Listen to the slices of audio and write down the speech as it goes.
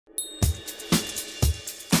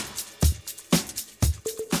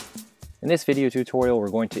In this video tutorial,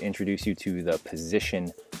 we're going to introduce you to the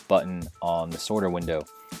position button on the sorter window.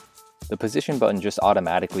 The position button just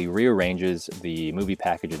automatically rearranges the movie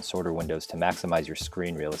package and sorter windows to maximize your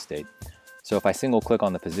screen real estate. So if I single click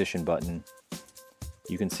on the position button,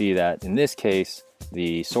 you can see that in this case,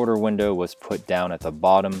 the sorter window was put down at the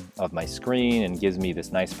bottom of my screen and gives me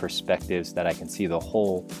this nice perspective so that I can see the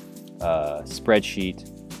whole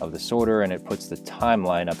spreadsheet of the sorter, and it puts the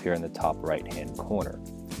timeline up here in the top right hand corner.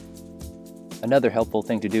 Another helpful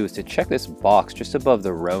thing to do is to check this box just above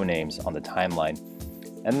the row names on the timeline.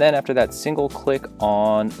 And then after that, single click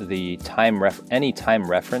on the any time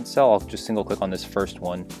reference cell. I'll just single click on this first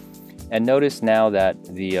one. And notice now that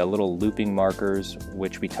the little looping markers,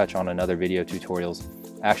 which we touch on in other video tutorials,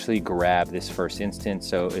 actually grab this first instance.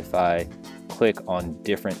 So if I click on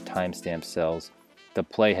different timestamp cells, the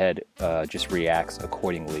playhead just reacts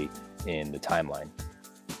accordingly in the timeline.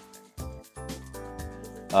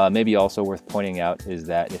 Maybe also worth pointing out is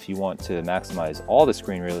that if you want to maximize all the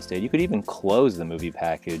screen real estate, you could even close the movie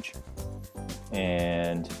package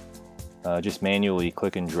and just manually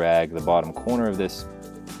click and drag the bottom corner of this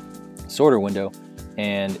sorter window,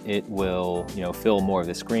 and it will, fill more of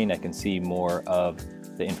the screen. I can see more of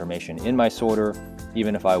the information in my sorter.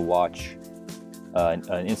 Even if I watch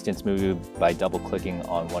an instance movie by double clicking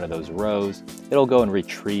on one of those rows, it'll go and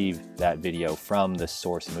retrieve that video from the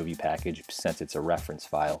source movie package since it's a reference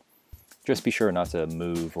file. Just be sure not to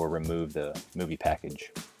move or remove the movie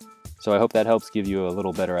package. So I hope that helps give you a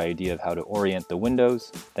little better idea of how to orient the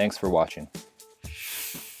windows. Thanks for watching.